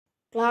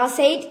Class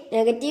 8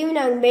 Negative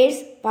Numbers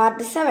Part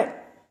 7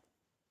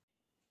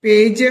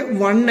 page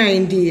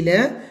 190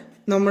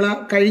 നമ്മൾ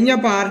കഴിഞ്ഞ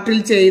പാർട്ടിൽ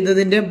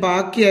ചെയ്തതിന്റെ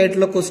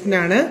ബാക്കിയായിട്ടുള്ള ക്വസ്റ്റ്യൻ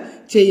ആണ്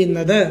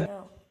ചെയ്യുന്നത്.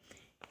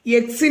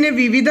 എക്സിന്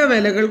വിവിധ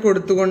വിലകൾ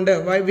കൊടുത്തുകൊണ്ട്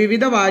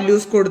വിവിധ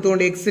വാല്യൂസ്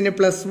കൊടുത്തുകൊണ്ട് എക്സിന്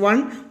 +1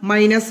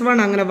 -1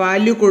 അങ്ങനെ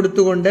വാല്യൂ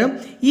കൊടുത്തുകൊണ്ട്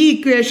ഈ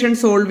ഇക്വേഷൻ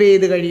സോൾവ്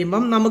ചെയ്ത്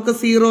കഴിയുമ്പം നമുക്ക്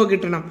 0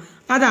 കിട്ടണം.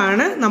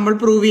 അതാണ് നമ്മൾ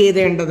പ്രൂവ്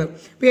ചെയ്തേണ്ടത്.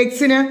 ഇപ്പൊ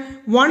എക്സിന്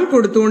 1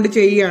 കൊടുത്തുകൊണ്ട്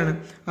ചെയ്യുകയാണ്.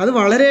 അത്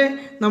വളരെ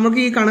നമുക്ക്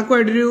ഈ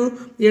കണക്കുമായിട്ടൊരു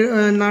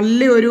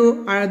നല്ലൊരു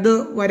അത്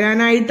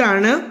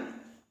വരാനായിട്ടാണ്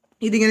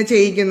ഇതിങ്ങനെ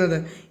ചെയ്യിക്കുന്നത്.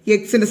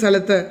 എക്സിന്റെ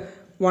സ്ഥലത്ത്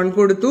 1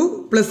 കൊടുത്തു,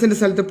 പ്ലസിന്റെ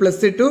സ്ഥലത്ത്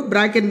പ്ലസ് ഇട്ടു,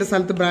 ബ്രാക്കറ്റിന്റെ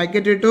സ്ഥലത്ത്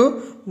ബ്രാക്കറ്റ് ഇട്ടു,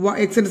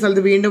 എക്സിന്റെ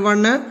സ്ഥലത്ത് വീണ്ടും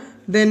 1,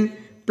 ദെൻ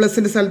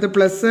പ്ലസിന്റെ സ്ഥലത്ത്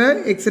പ്ലസ്,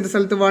 എക്സിന്റെ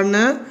സ്ഥലത്ത്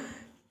 1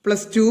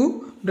 +2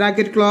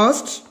 ബ്രാക്കറ്റ്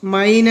ക്ലോസ്ഡ്,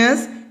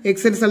 മൈനസ്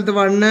എക്സിന്റെ സ്ഥലത്ത്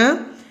 1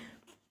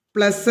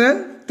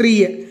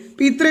 +3.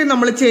 ഇപ്പൊ ഇത്രയും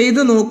നമ്മൾ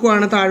ചെയ്ത്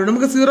നോക്കുവാണ്. താഴെ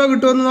നമുക്ക് 0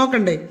 കിട്ടുമെന്ന്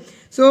നോക്കണ്ടേ.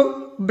 സോ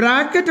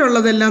ബ്രാക്കറ്റ്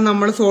ഉള്ളതെല്ലാം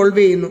നമ്മൾ സോൾവ്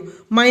ചെയ്യുന്നു.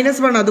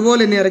 -1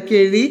 അതുപോലെ തന്നെ ഇറക്കി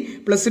എഴുതി,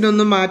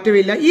 പ്ലസിനൊന്നും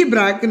മാറ്റമില്ല. ഈ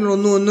ബ്രാക്കറ്റിന്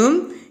 1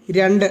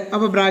 2,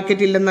 അപ്പൊ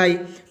ബ്രാക്കറ്റ് ഇല്ലെന്നായി.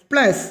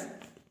 പ്ലസ്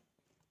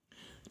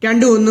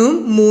 2 1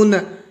 3,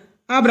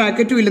 ആ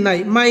ബ്രാക്കറ്റും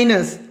ഇല്ലെന്നായി.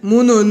 മൈനസ്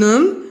 3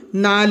 1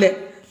 4.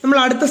 നമ്മൾ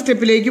അടുത്ത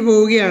സ്റ്റെപ്പിലേക്ക്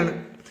പോവുകയാണ്.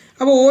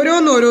 അപ്പൊ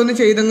ഓരോന്ന്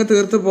ചെയ്തങ്ങ്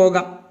തീർത്ത്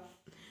പോകാം.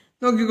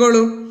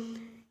 നോക്കിക്കോളൂ,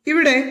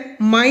 ഇവിടെ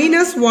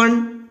 -1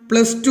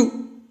 +2.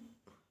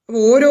 അപ്പൊ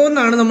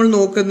ഓരോന്നാണ് നമ്മൾ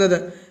നോക്കുന്നത്.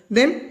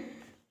 ദെൻ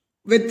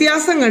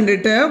വ്യത്യാസം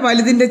കണ്ടിട്ട്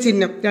വലുതിന്റെ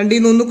ചിഹ്നം 2ൽ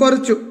നിന്ന് 1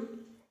 കുറച്ചു,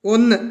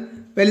 1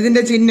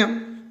 വലുതിന്റെ ചിഹ്നം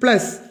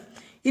പ്ലസ്.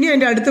 ഇനി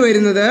അതിന്റെ അടുത്ത്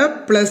വരുന്നത്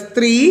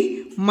 +3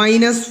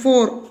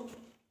 -4,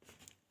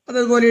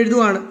 അതുപോലെ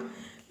എഴുതുവാണ്.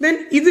 ദെൻ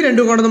ഇത്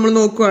രണ്ടും കൂടെ നമ്മൾ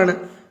നോക്കുവാണ്.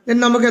 ദെൻ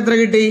നമുക്ക് എത്ര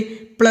കിട്ടി?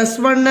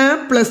 +1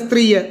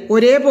 +3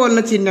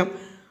 ഒരേപോലുള്ള ചിഹ്നം.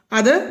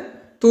 അത്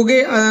തുക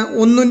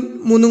 1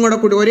 3 കൂടെ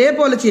കൂട്ടി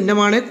ഒരേപോലെ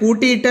ചിഹ്നമാണ്.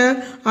 കൂട്ടിയിട്ട്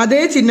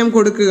അതേ ചിഹ്നം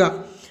കൊടുക്കുക.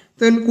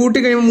 ദെൻ കൂട്ടി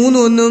കഴിയുമ്പോൾ 3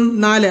 1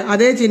 4,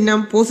 അതേ ചിഹ്നം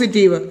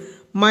പോസിറ്റീവ്.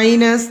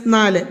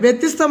 -4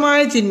 വ്യത്യസ്തമായ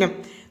ചിഹ്നം.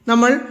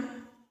 നമ്മൾ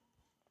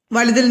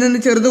വലുതിൽ നിന്ന്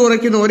ചെറുത്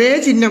കുറയ്ക്കുന്ന ഒരേ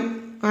ചിഹ്നം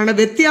ആണ്.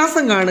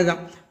 വ്യത്യാസം കാണുക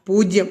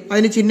 0.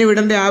 അതിന് ചിഹ്നം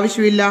ഇടേണ്ട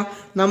ആവശ്യമില്ല.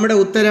 നമ്മുടെ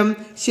ഉത്തരം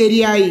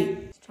ശരിയായി.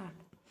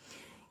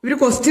 ഇവര്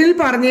ക്വസ്റ്റ്യനിൽ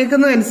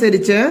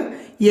പറഞ്ഞേക്കുന്നതനുസരിച്ച്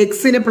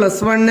എക്സിന്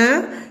 +1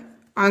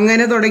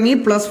 അങ്ങനെ തുടങ്ങി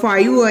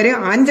 +5 വരെ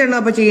 5 എണ്ണം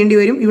അപ്പൊ ചെയ്യേണ്ടി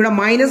വരും. ഇവിടെ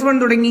 -1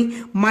 തുടങ്ങി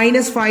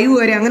 -5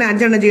 വരെ അങ്ങനെ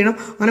 5 എണ്ണം ചെയ്യണം.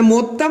 അങ്ങനെ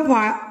മൊത്തം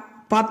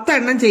 10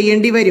 എണ്ണം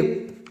ചെയ്യേണ്ടി വരും.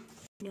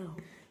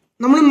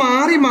 നമ്മൾ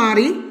മാറി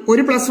മാറി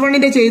ഒരു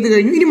 +1ന്റെ ചെയ്ത്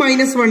കഴിഞ്ഞു. ഇനി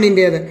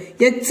 -1ന്റേത്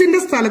എക്സിന്റെ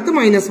സ്ഥലത്ത്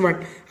 -1.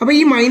 അപ്പൊ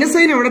ഈ മൈനസ്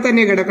സൈൻ അവിടെ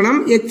തന്നെ കിടക്കണം.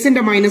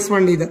 എക്സിന്റെ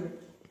 -1 ഇത്.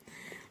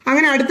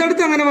 അങ്ങനെ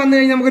അടുത്തടുത്ത് അങ്ങനെ വന്നു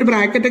കഴിഞ്ഞാൽ നമുക്കൊരു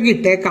ബ്രാക്കറ്റ് ഒക്കെ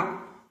ഇട്ടേക്കാം.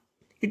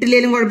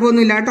 ഇട്ടില്ലേലും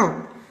കുഴപ്പമൊന്നുമില്ല കേട്ടോ.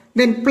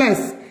 ദെൻ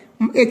പ്ലസ്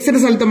എക്സിന്റെ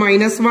സ്ഥലത്ത്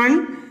 -1,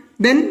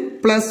 ദെൻ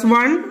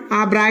 +1 ആ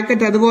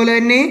ബ്രാക്കറ്റ് അതുപോലെ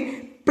തന്നെ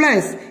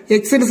പ്ലസ്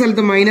എക്സിന്റെ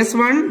സ്ഥലത്ത്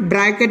 -1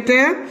 ബ്രാക്കറ്റ്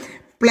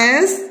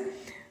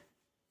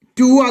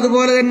 +2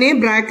 അതുപോലെ തന്നെ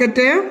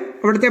ബ്രാക്കറ്റ്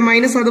അവിടുത്തെ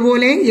മൈനസ്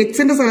അതുപോലെ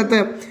എക്സിന്റെ സ്ഥലത്ത്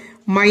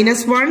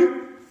 -1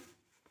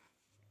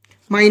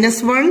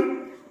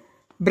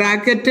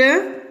 ബ്രാക്കറ്റ്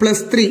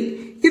 +3.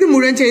 ഇത്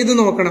മുഴുവൻ ചെയ്ത്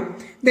നോക്കണം.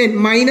 ദെൻ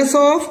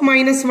 -1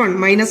 -1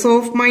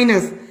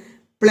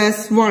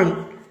 +1.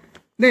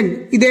 ദെൻ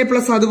ഇതേ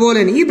പ്ലസ് അതുപോലെ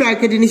തന്നെ ഈ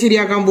ബ്രാക്കറ്റിന്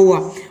ശരിയാക്കാൻ പോവുക.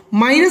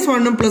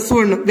 -1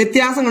 +1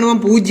 വ്യത്യാസം കാണുമ്പോൾ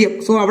 0.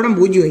 സോ അവിടെ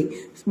 0 ആയി,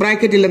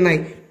 ബ്രാക്കറ്റ് ഇല്ലെന്നായി.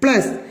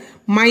 പ്ലസ്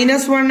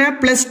 -1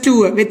 +2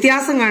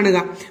 വ്യത്യാസം കാണുക,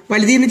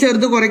 വലുതിൽ നിന്ന്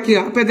ചെറുത് കുറയ്ക്കുക.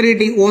 അപ്പൊ എത്ര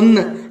കിട്ടി?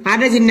 1.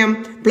 ആരുടെ ചിഹ്നം?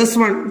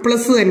 +1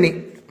 പ്ലസ് തന്നെ.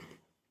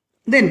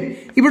 ദെൻ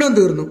ഇവിടെ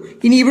തീർന്നു.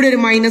 ഇനി ഇവിടെ ഒരു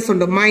മൈനസ്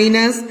ഉണ്ട്.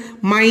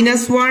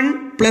 -1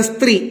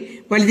 +3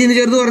 വലുതിൽ നിന്ന്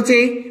ചെറുത് കുറച്ചേ,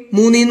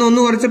 3ൽ നിന്ന് 1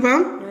 കുറച്ചപ്പോ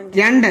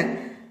 2.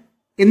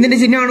 എന്തിന്റെ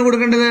ചിഹ്നമാണ്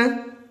കൊടുക്കേണ്ടത്?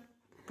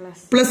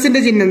 പ്ലസിന്റെ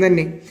ചിഹ്നം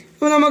തന്നെ.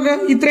 അപ്പൊ നമുക്ക്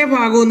ഇത്രയും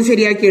ഭാഗം ഒന്ന്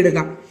ശരിയാക്കി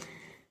എടുക്കാം.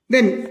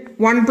 ദെൻ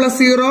 1 +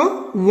 0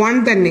 1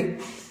 തന്നെ.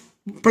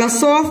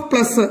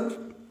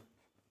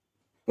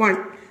 +1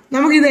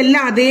 നമുക്ക്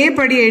ഇതെല്ലാം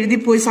അതേപടി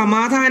എഴുതിപ്പോയി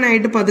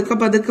സമാധാനമായിട്ട്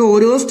പതുക്കെ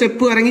ഓരോ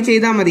സ്റ്റെപ്പ് ഇറങ്ങി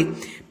ചെയ്താൽ മതി.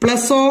 +,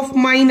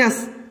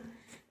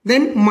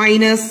 ദെൻ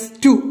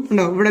 -2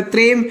 ഉണ്ടോ? ഇവിടെ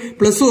ഇത്രയും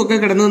പ്ലസും ഒക്കെ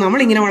കിടന്നു. നമ്മൾ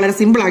ഇങ്ങനെ വളരെ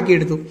സിമ്പിൾ ആക്കി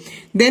എടുത്തു.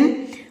 ദെൻ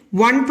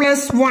 1 +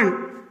 1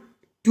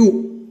 2,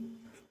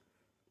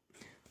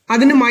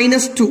 അതിന്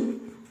 -2.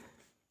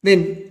 Then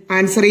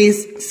answer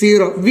is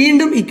 0.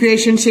 വീണ്ടും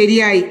ഇക്വേഷൻ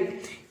ശരിയായി.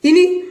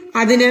 ഇനി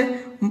അതിന്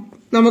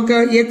നമുക്ക്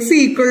x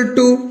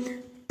 =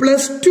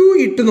 +2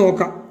 ഇട്ട്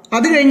നോക്കാം.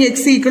 അത് കഴിഞ്ഞ് x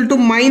 =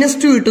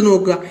 -2 ഇട്ട്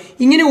നോക്കുക.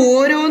 ഇങ്ങനെ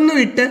ഓരോന്നും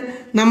ഇട്ട്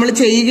നമ്മൾ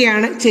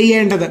ചെയ്യുകയാണ്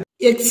ചെയ്യേണ്ടത്.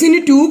 എക്സിന്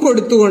 2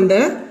 കൊടുത്തുകൊണ്ട്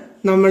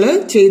നമ്മൾ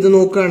ചെയ്തു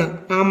നോക്കുകയാണ്.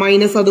 ആ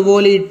മൈനസ്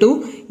അതുപോലെ ഇട്ടു.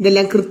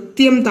 ഇതെല്ലാം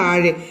കൃത്യം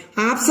താഴെ.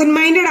 ആബ്സെന്റ്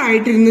മൈൻഡഡ്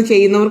ആയിട്ടിരുന്ന്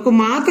ചെയ്യുന്നവർക്ക്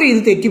മാത്രമേ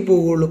ഇത്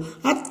തെറ്റിപ്പോകുള്ളൂ.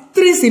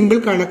 അത്രയും സിമ്പിൾ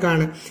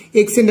കണക്കാണ്.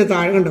 എക്സിന്റെ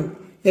താഴെ കണ്ടോ,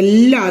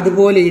 എല്ലാം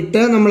അതുപോലെ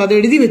ഇട്ട് നമ്മൾ അത്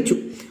എഴുതി വെച്ചു.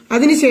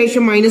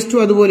 അതിനുശേഷം -2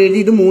 അതുപോലെ എഴുതി.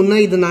 ഇത് 3,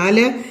 ഇത്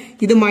 4,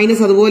 ഇത്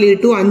മൈനസ് അതുപോലെ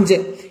ഇട്ടു 5.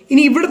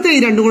 ഇനി ഇവിടുത്തെ ഈ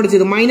രണ്ടും കൂടെ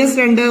ചെയ്തു.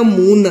 -2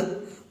 3,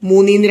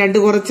 3ൽ നിന്ന് 2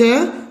 കുറച്ച്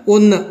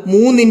 1,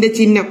 3ന്റെ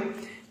ചിഹ്നം.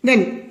 ദെൻ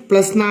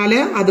 +4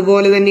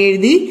 അതുപോലെ തന്നെ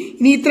എഴുതി.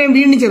 ഇനി ഇത്രയും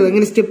വീണ്ടും ചെറുത്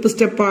ഇങ്ങനെ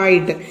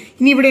സ്റ്റെപ്പായിട്ട്.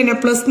 ഇനി ഇവിടെ തന്നെ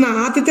 +4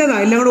 ആദ്യത്തേതാ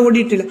എല്ലാം കൂടെ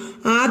ഓടിയിട്ടില്ല.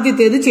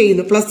 ആദ്യത്തേത്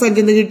ചെയ്യുന്നു. +5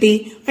 എന്ന് കിട്ടി.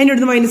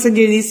 അതിനടുത്ത് -5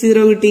 എഴുതി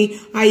 0 കിട്ടി.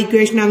 ആ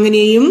ഇക്വേഷൻ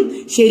അങ്ങനെയും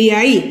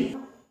ശരിയായി.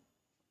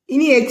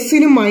 ഇനി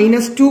എക്സിന്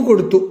 -2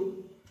 കൊടുത്തു.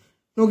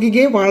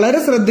 നോക്കിക്കേ, വളരെ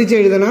ശ്രദ്ധിച്ച്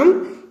എഴുതണം.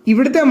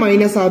 ഇവിടുത്തെ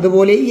മൈനസ്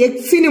അതുപോലെ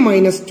എക്സിന്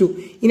 -2.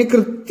 ഇനി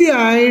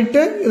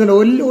കൃത്യമായിട്ട്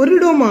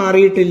ഒരിടവും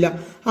മാറിയിട്ടില്ല.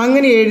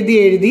 അങ്ങനെ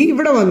എഴുതി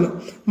ഇവിടെ വന്നു.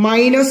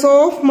 Minus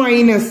of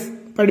minus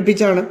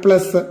പഠിപ്പിച്ചാണ്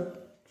plus.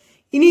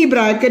 ഇനി ഈ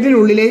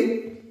ബ്രാക്കറ്റിനുള്ളിലെ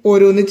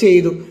ഓരോന്ന്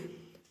ചെയ്തു.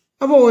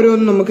 അപ്പോൾ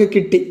ഓരോന്നും നമുക്ക്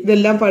കിട്ടി.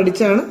 ഇതെല്ലാം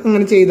പഠിച്ചാണ്,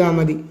 അങ്ങനെ ചെയ്താൽ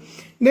മതി.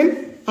 ദെൻ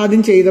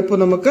അതും ചെയ്തപ്പോൾ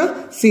നമുക്ക്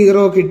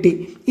 0 കിട്ടി.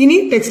 ഇനി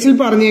ടെക്സ്റ്റിൽ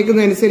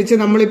പറഞ്ഞേക്കുന്നതനുസരിച്ച്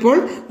നമ്മളിപ്പോൾ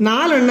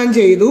 4 എണ്ണം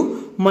ചെയ്തു.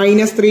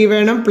 -3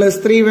 വേണം,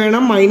 +3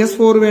 വേണം,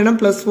 -4 വേണം,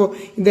 +4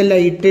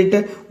 ഇതെല്ലാം ഇട്ടിട്ട്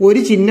ഒരു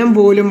ചിഹ്നം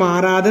പോലും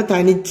മാറാതെ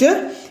തനിച്ച്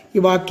ഈ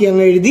ബാക്കി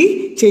അങ്ങ് എഴുതി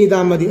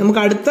ചെയ്താൽ മതി.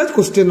 നമുക്ക് അടുത്ത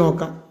ക്വസ്റ്റ്യൻ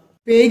നോക്കാം.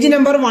 പേജ്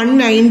നമ്പർ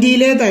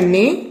 190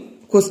 തന്നെ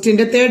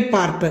ക്വസ്റ്റ്യന്റെ 3rd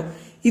പാർട്ട്.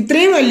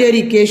 ഇത്രയും വലിയൊരു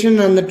ഇക്വേഷൻ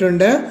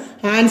തന്നിട്ടുണ്ട്.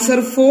 ആൻസർ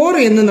 4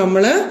 എന്ന്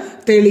നമ്മൾ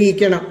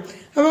തെളിയിക്കണം.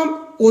 അപ്പം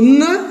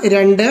 1,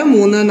 2, 3,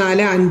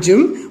 4, 5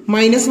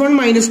 -1,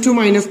 -2,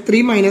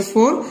 -3,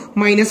 -4,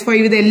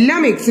 -5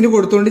 ഇതെല്ലാം എക്സിന്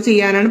കൊടുത്തുകൊണ്ട്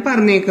ചെയ്യാനാണ്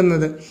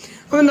പറഞ്ഞേക്കുന്നത്.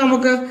 അപ്പൊ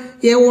നമുക്ക്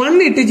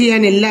 1 ഇട്ട്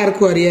ചെയ്യാൻ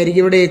എല്ലാവർക്കും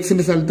അറിയായിരിക്കും. ഇവിടെ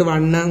എക്സിന്റെ സ്ഥലത്ത്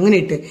 1 അങ്ങനെ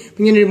ഇട്ട്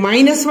ഇങ്ങനെ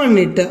 -1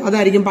 ഇട്ട്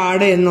അതായിരിക്കും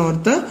പാടെ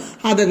എന്നോർത്ത്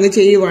അതങ്ങ്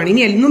ചെയ്യുവാണ്.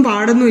 ഇനി എന്നും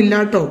പാടൊന്നും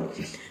ഇല്ലാട്ടോ.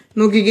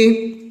 നോക്കിക്കേ,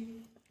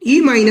 ഈ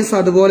മൈനസ്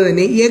അതുപോലെ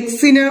തന്നെ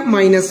എക്സിന്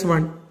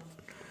 -1,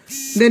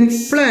 then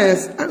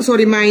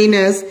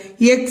മൈനസ്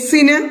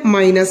എക്സിന്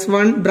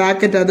 -1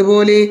 ബ്രാക്കറ്റ്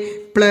അതുപോലെ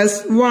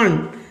 +1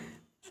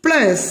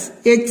 പ്ലസ്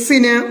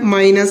എക്സിന്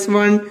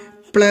 -1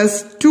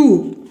 +2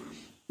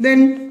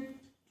 then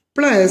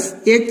പ്ലസ്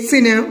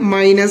എക്സിന്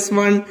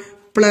 -1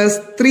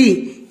 +3.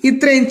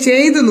 ഇത്രയും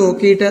ചെയ്ത്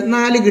നോക്കിയിട്ട്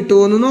 4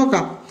 കിട്ടുമോന്ന്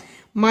നോക്കാം.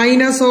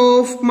 Minus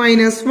of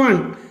 -1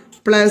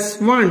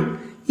 +1.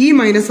 ഈ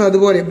മൈനസ്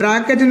അതുപോലെ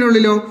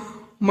ബ്രാക്കറ്റിനുള്ളിലോ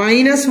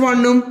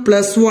 -1ഉം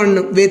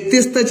 +1ഉം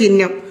വ്യത്യസ്ത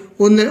ചിഹ്നം.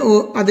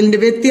 അതിന്റെ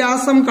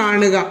വ്യത്യാസം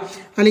കാണുക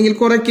അല്ലെങ്കിൽ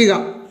കുറയ്ക്കുക.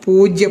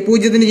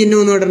 0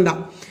 ചിഹ്നമൊന്നും ഇടണ്ട.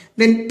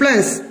 ദെൻ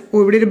പ്ലസ്,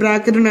 ഇവിടെ ഒരു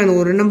ബ്രാക്കറ്റ് ഉണ്ടാണ്,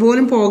 ഒരെണ്ണം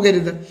പോലും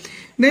പോകരുത്.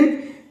 ദെൻ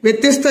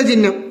വ്യത്യസ്ത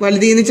ചിഹ്നം,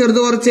 വലുതീന്ന് ചെറുത്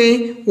കുറച്ചേ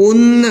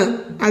 1,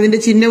 അതിന്റെ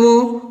ചിഹ്നവോ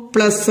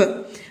പ്ലസ്.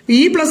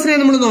 ഈ പ്ലസിനെ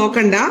നമ്മൾ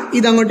നോക്കണ്ട,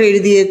 ഇതങ്ങോട്ട്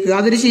എഴുതിയേക്കുക,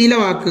 അതൊരു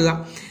ശീലമാക്കുക.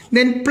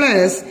 ദെൻ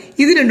പ്ലസ്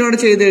ഇത് രണ്ടും കൂടെ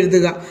ചെയ്ത്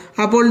എഴുതുക.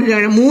 അപ്പോൾ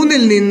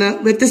 3ൽ നിന്ന്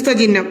വ്യത്യസ്ത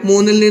ചിഹ്നം,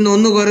 3ൽ നിന്ന്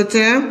 1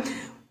 കുറച്ച്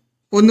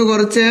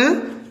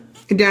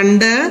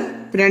 2,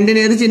 2ന്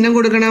ഏത് ചിഹ്നം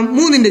കൊടുക്കണം?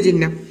 3ന്റെ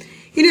ചിഹ്നം.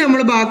 ഇനി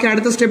നമ്മൾ ബാക്കി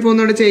അടുത്ത സ്റ്റെപ്പ്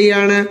ഒന്നുകൂടെ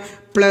ചെയ്യാണ്.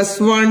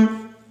 +1.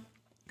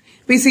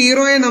 ഈ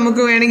 0യെ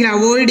നമുക്ക് വേണമെങ്കിൽ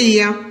അവോയ്ഡ്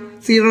ചെയ്യാം.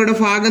 0യുടെ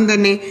ഭാഗം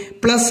തന്നെ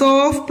പ്ലസ്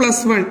ഓഫ്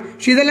 +1.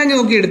 പക്ഷെ ഇതെല്ലാം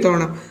നോക്കി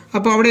എടുത്തോണം.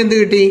 അപ്പൊ അവിടെ എന്ത്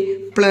കിട്ടി?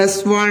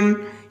 +1.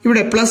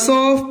 ഇവിടെ പ്ലസ്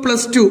ഓഫ്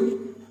 +2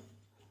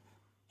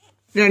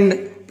 2.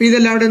 അപ്പൊ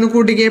ഇതെല്ലാം അവിടെ ഒന്ന്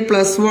കൂട്ടിക്കേ.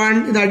 +1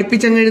 ഇത്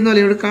അടുപ്പിച്ചങ്ങ്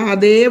എഴുതുന്നല്ലോ. ഇവിടെ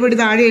അതേപടി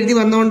താഴെ എഴുതി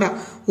വന്നോണ്ടാ.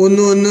 1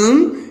 1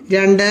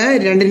 2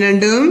 2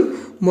 2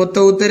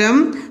 മൊത്തം ഉത്തരം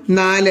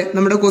 4.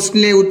 നമ്മുടെ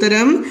ക്വസ്റ്റ്യനിലെ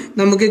ഉത്തരം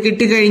നമുക്ക്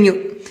കിട്ടിക്കഴിഞ്ഞു.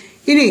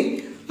 ഇനി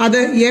അത്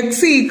x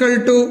 =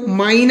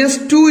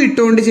 -2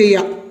 ഇട്ടുകൊണ്ട്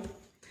ചെയ്യാം.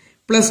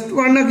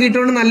 +1 ഒക്കെ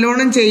ഇട്ടുകൊണ്ട്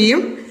നല്ലോണം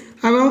ചെയ്യും.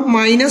 അപ്പൊ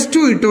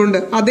 -2 ഇട്ടുകൊണ്ട്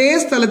അതേ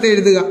സ്ഥലത്ത്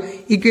എഴുതുക.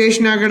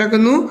 ഇക്വേഷൻ ആ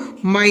കിടക്കുന്നു.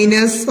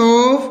 മൈനസ്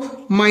ഓഫ്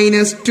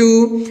 -2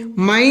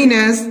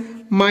 മൈനസ്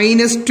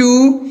 -2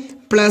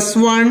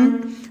 +1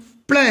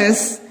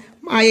 പ്ലസ്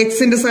ആ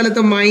എക്സിന്റെ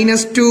സ്ഥലത്ത്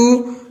 -2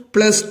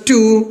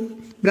 +2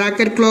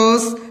 ബ്രാക്കറ്റ്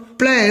ക്ലോസ്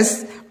പ്ലസ്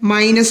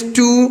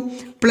 -2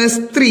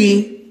 +3.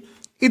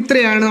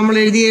 ഇത്രയാണ് നമ്മൾ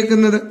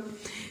എഴുതിയേക്കുന്നത്.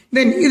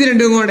 ദെൻ ഇത്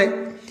രണ്ടും കൂടെ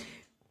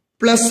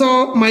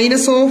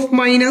മൈനസ് ഓഫ്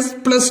മൈനസ്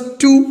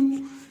 +2.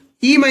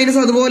 ഈ മൈനസ്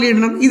അതുപോലെ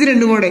ഇടണം. ഇത്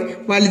രണ്ടും കൂടെ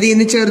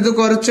വലുതിന്ന് ചെറുത്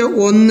കുറച്ച്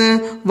 1,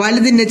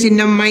 വലുതിന്റെ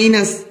ചിഹ്നം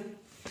മൈനസ്.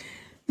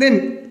 ദെൻ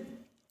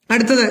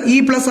അടുത്തത് ഈ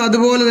പ്ലസ്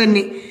അതുപോലെ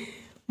തന്നെ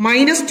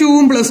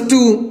 -2ഉം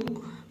 +2ഉം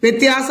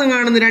വ്യത്യാസം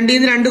കാണുന്നു.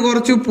 2ന്ന് 2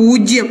 കുറച്ചു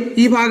 0.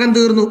 ഈ ഭാഗം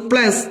തീർന്നു.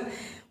 പ്ലസ്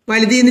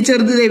വലുതിന്ന്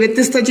ചെറുത്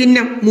വ്യത്യസ്ത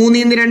ചിഹ്നം.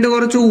 3ന്ന് 2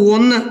 കുറച്ചു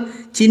 1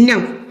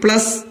 ചിഹ്നം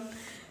പ്ലസ്.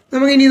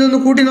 നമുക്ക് ഇനി ഇതൊന്ന്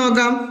കൂട്ടി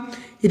നോക്കാം.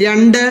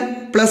 2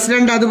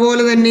 +2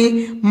 അതുപോലെ തന്നെ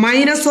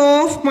മൈനസ്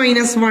ഓഫ്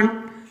 -1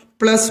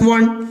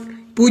 +1.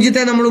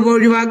 0ത്തെ നമ്മൾ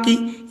ഒഴിവാക്കി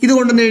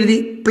ഇതുകൊണ്ടൊന്ന് എഴുതി.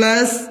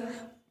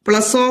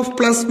 Plus of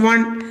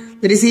 +1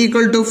 =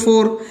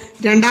 4.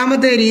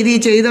 രണ്ടാമത്തെ രീതി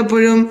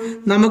ചെയ്തപ്പോഴും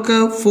നമുക്ക്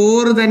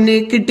 4 തന്നെ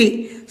കിട്ടി.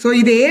 സോ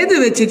ഇത് ഏത്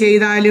വെച്ച്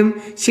ചെയ്താലും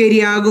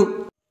ശരിയാകും.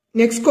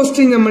 നെക്സ്റ്റ്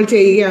ക്വസ്റ്റ്യൻ നമ്മൾ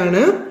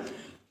ചെയ്യുകയാണ്.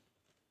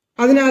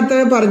 അതിനകത്ത്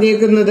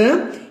പറഞ്ഞേക്കുന്നത്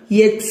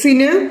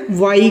എക്സിന്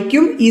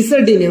വൈക്കും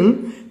ഇസഡിനും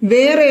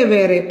വേറെ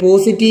വേറെ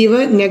പോസിറ്റീവ്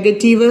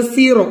നെഗറ്റീവ്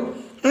 0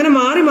 അങ്ങനെ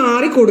മാറി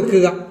മാറി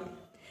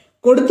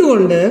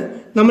കൊടുത്തുകൊണ്ട്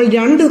നമ്മൾ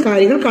 2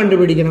 കാര്യങ്ങൾ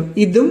കണ്ടുപിടിക്കണം.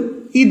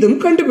 ഇതും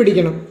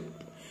കണ്ടുപിടിക്കണം.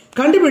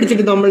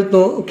 കണ്ടുപിടിച്ചിട്ട് നമ്മൾ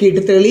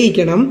നോക്കിയിട്ട്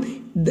തെളിയിക്കണം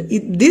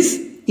this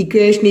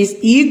equation is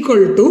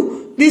equal to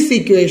this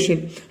equation.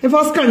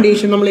 First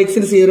condition നമ്മൾ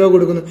എക്സിന് 0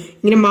 കൊടുക്കുന്നു.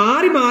 ഇങ്ങനെ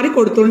മാറി മാറി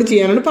കൊടുത്തുകൊണ്ട്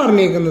ചെയ്യാനാണ്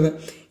പറഞ്ഞേക്കുന്നത്.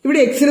 ഇവിടെ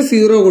എക്സിന്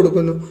 0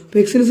 കൊടുക്കുന്നു. അപ്പൊ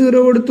എക്സിന് 0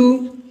 കൊടുത്തു.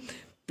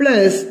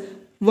 പ്ലസ്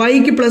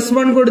വൈക്ക്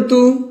 +1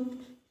 കൊടുത്തു,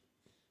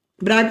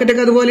 ബ്രാക്കറ്റ്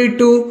ഒക്കെ അതുപോലെ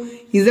ഇട്ടു.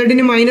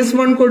 ഇസഡിന്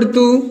 -1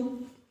 കൊടുത്തു.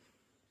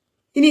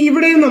 ഇനി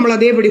ഇവിടെയും നമ്മൾ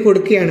അതേപടി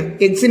കൊടുക്കുകയാണ്.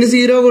 എക്സിന്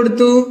 0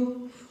 കൊടുത്തു,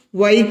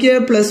 വൈക്ക്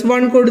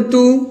 +1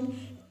 കൊടുത്തു,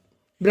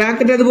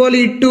 ബ്രാക്കറ്റ് അതുപോലെ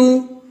ഇട്ടു,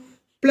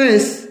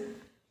 പ്ലസ്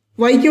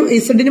വൈക്ക്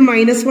ഇസഡിന്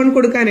 -1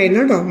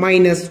 കൊടുക്കാനായിരുന്നു കേട്ടോ,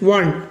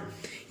 -1.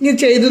 ഇനി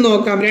ചെയ്തു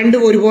നോക്കാം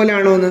രണ്ടും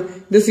ഒരുപോലാണോ എന്ന്.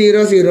 ഇത്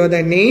 0 0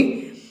 തന്നെ.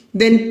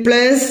 Then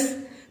plus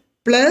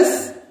plus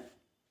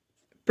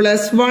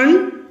 +1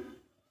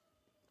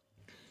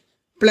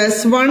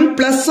 +1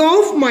 plus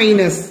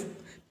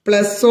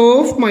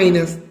of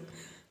minus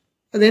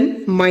then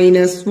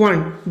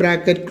 -1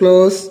 bracket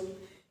close.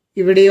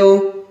 ഇവിടെയോ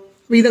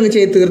ഇതങ്ങ്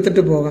ചെയ്ത്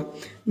തീർത്തിട്ട് പോകാം.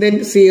 then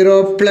 0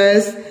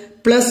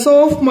 പ്ലസ്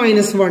ഓഫ്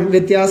 -1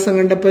 വ്യത്യാസം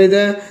കണ്ടപ്പോ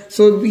ഇത്.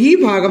 സോ ഈ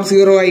ഭാഗം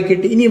 0 ആയി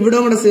കിട്ടി. ഇനി ഇവിടെ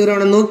കൂടെ 0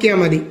 ആണെന്ന് നോക്കിയാൽ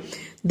മതി.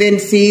 then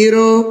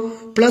 0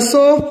 plus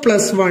of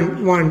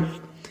 +1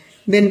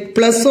 then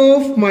plus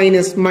of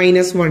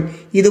 -1.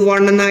 ഇത്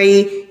 1 എന്നായി,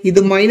 ഇത്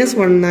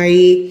 -1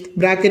 എന്നായി,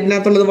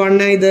 ബ്രാക്കറ്റിനകത്തുള്ളത് 1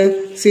 ആയത്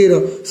 0.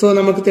 സോ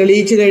നമുക്ക്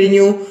തെളിയിച്ചു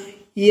കഴിഞ്ഞു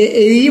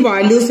ഈ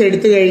വാല്യൂസ്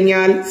എടുത്തു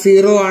കഴിഞ്ഞാൽ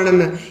 0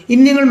 ആണെന്ന്.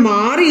 ഇനി നിങ്ങൾ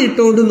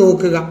മാറിയിട്ടോണ്ട്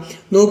നോക്കുക.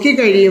 നോക്കി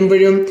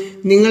കഴിയുമ്പോഴും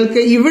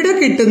നിങ്ങൾക്ക് ഇവിടെ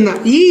കിട്ടുന്ന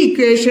ഈ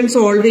ഇക്വേഷൻ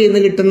സോൾവ് ചെയ്ത്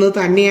കിട്ടുന്നത്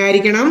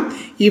തന്നെയായിരിക്കണം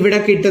ഇവിടെ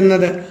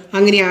കിട്ടുന്നത്.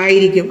 അങ്ങനെ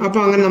ആയിരിക്കും. അപ്പൊ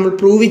അങ്ങനെ നമ്മൾ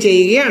പ്രൂവ്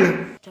ചെയ്യുകയാണ്.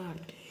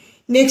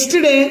 നെക്സ്റ്റ്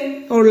ഡേ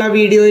ഉള്ള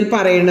വീഡിയോയിൽ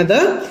പറയുന്നത്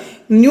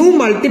ന്യൂ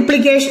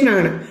മൾട്ടിപ്ലിക്കേഷൻ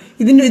ആണ്.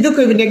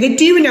 ഇതൊക്കെ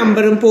നെഗറ്റീവ്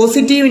നമ്പറും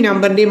പോസിറ്റീവ്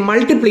നമ്പറിന്റെയും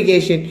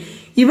മൾട്ടിപ്ലിക്കേഷൻ.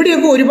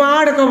 ഇവിടെയൊക്കെ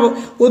ഒരുപാടൊക്കെ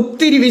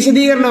ഒത്തിരി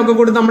വിശദീകരണമൊക്കെ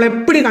കൊടുത്ത് നമ്മൾ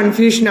എപ്പോഴും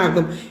കൺഫ്യൂഷൻ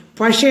ആക്കും.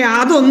 പക്ഷെ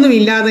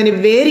അതൊന്നുമില്ലാതെ തന്നെ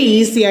വെരി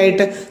ഈസി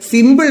ആയിട്ട്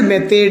സിമ്പിൾ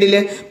മെത്തേഡിൽ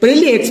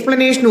വലിയ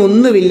എക്സ്പ്ലനേഷൻ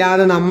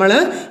ഒന്നുമില്ലാതെ നമ്മൾ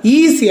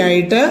ഈസി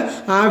ആയിട്ട്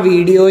ആ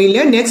വീഡിയോയിൽ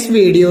നെക്സ്റ്റ്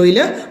വീഡിയോയിൽ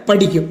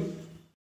പഠിക്കും.